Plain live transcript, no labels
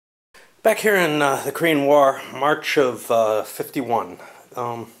Back here in the Korean War, March of 51,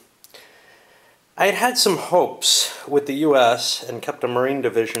 I had had some hopes with the U.S. and kept a Marine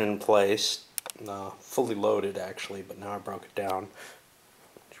division in place, fully loaded actually, but now I broke it down,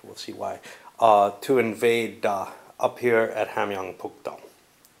 we'll see why, to invade up here at Hamgyong-Pukto.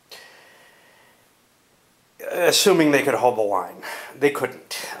 Assuming they could hold the line. They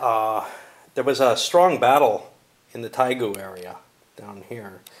couldn't. There was a strong battle in the Taegu area down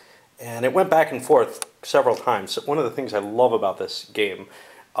here, and it went back and forth several times. One of the things I love about this game,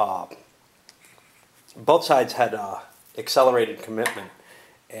 both sides had accelerated commitment,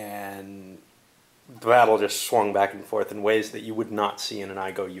 and the battle just swung back and forth in ways that you would not see in an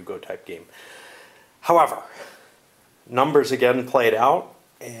I go, you go type game. However, numbers again played out,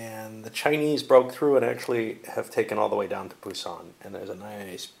 and the Chinese broke through and actually have taken all the way down to Pusan, and there's a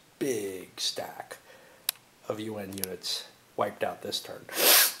nice big stack of UN units wiped out this turn.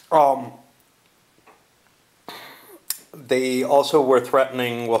 They also were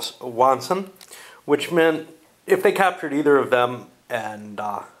threatening Wonsan, which meant if they captured either of them and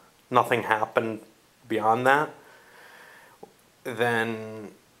nothing happened beyond that,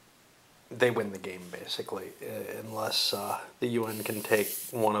 then they win the game, basically, unless the UN can take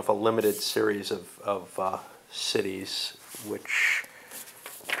one of a limited series of cities, which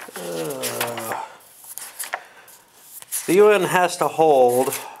the UN has to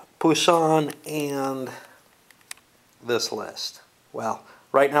hold Pusan and this list. Well,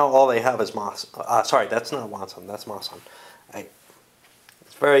 right now all they have is sorry, that's not Wonsan, that's Masan.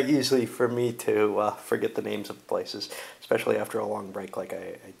 It's very easy for me to forget the names of places, especially after a long break like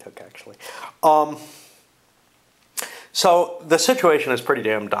I took, actually. So the situation is pretty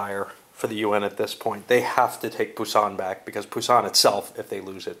damn dire for the UN at this point. They have to take Pusan back, because Pusan itself, if they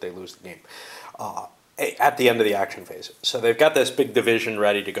lose it, they lose the game at the end of the action phase. So they've got this big division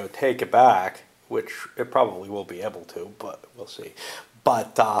ready to go take it back, which it probably will be able to, but we'll see.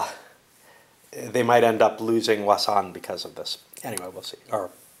 But they might end up losing Wasan because of this. Anyway, we'll see. Or,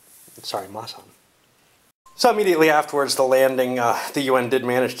 sorry, Masan. So immediately afterwards, the landing, the UN did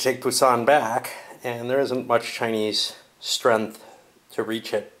manage to take Pusan back, and there isn't much Chinese strength to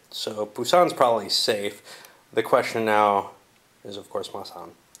reach it. So Pusan's probably safe. The question now is, of course,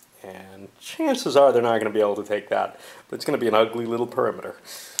 Masan. And chances are they're not going to be able to take that, but it's going to be an ugly little perimeter.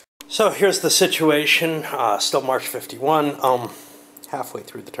 So here's the situation, still March 51, halfway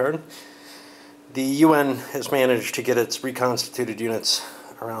through the turn. The UN has managed to get its reconstituted units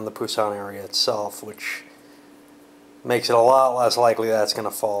around the Pusan area itself, which makes it a lot less likely that's going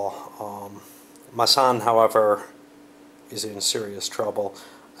to fall. Masan, however, is in serious trouble.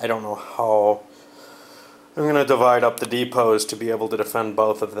 I don't know how I'm going to divide up the depots to be able to defend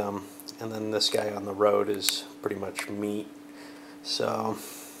both of them, and then this guy on the road is pretty much meat. So,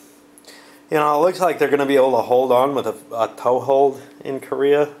 you know, it looks like they're going to be able to hold on with a toehold in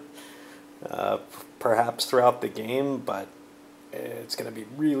Korea, perhaps throughout the game, but it's going to be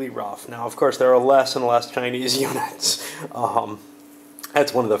really rough. Now, of course, there are less and less Chinese units.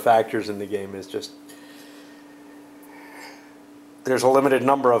 That's one of the factors in the game, is just there's a limited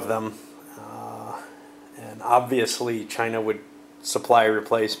number of them, and obviously China would supply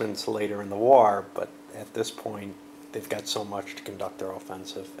replacements later in the war, but at this point they've got so much to conduct their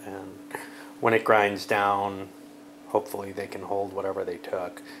offensive, and when it grinds down, hopefully they can hold whatever they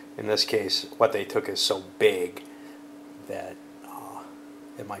took. In this case, what they took is so big that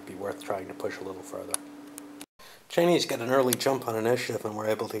it might be worth trying to push a little further. Chinese got an early jump on initiative and were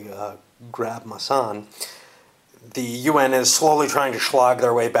able to grab Masan. The UN is slowly trying to slog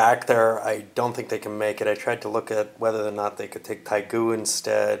their way back there. I don't think they can make it. I tried to look at whether or not they could take Taegu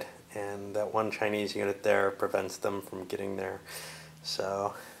instead, and that one Chinese unit there prevents them from getting there.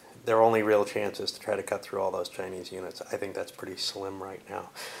 So their only real chance is to try to cut through all those Chinese units. I think that's pretty slim right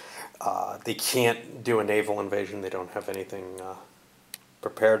now. They can't do a naval invasion. They don't have anything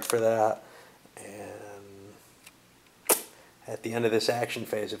prepared for that. And at the end of this action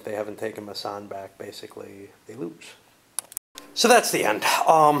phase, if they haven't taken Masan back, basically they lose. So that's the end.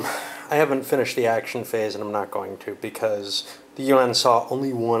 I haven't finished the action phase, and I'm not going to, because the UN saw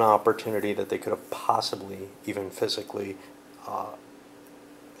only one opportunity that they could have possibly, even physically,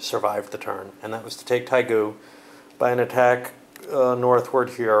 survived the turn, and that was to take Taegu by an attack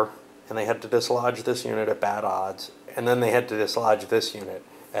northward here, and they had to dislodge this unit at bad odds, and then they had to dislodge this unit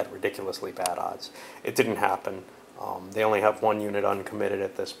at ridiculously bad odds. It didn't happen. They only have one unit uncommitted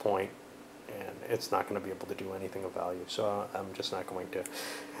at this point, and it's not going to be able to do anything of value, so I'm just not going to.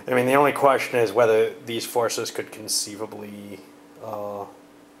 I mean, the only question is whether these forces could conceivably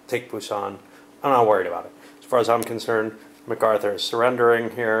take Pusan. I'm not worried about it. As far as I'm concerned, MacArthur is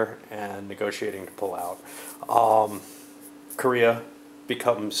surrendering here and negotiating to pull out. Korea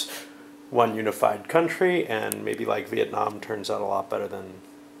becomes one unified country, and maybe like Vietnam turns out a lot better than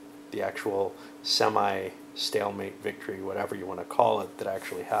the actual semi-stalemate victory, whatever you want to call it, that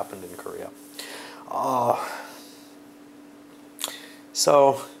actually happened in Korea.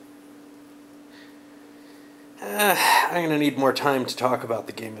 So I'm going to need more time to talk about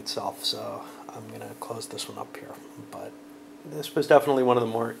the game itself, so I'm going to close this one up here. But this was definitely one of the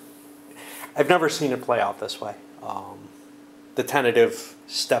more... I've never seen it play out this way. The tentative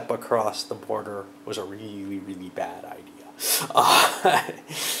step across the border was a really, really bad idea.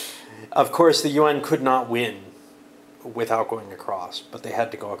 Of course, the UN could not win without going across, but they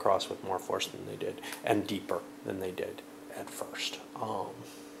had to go across with more force than they did, and deeper than they did at first.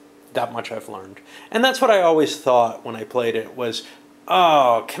 That much I've learned. And that's what I always thought when I played it was,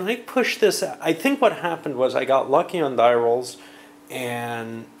 oh, can I push this? I think what happened was I got lucky on die rolls,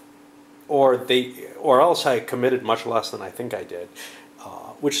 and or else I committed much less than I think I did,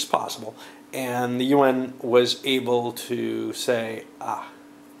 which is possible. And the UN was able to say,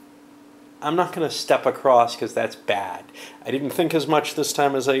 I'm not going to step across because that's bad. I didn't think as much this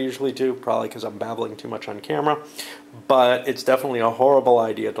time as I usually do, probably because I'm babbling too much on camera. But it's definitely a horrible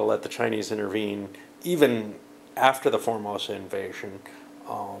idea to let the Chinese intervene, even after the Formosa invasion,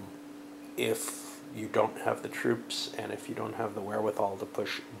 if you don't have the troops and if you don't have the wherewithal to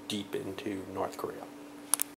push deep into North Korea.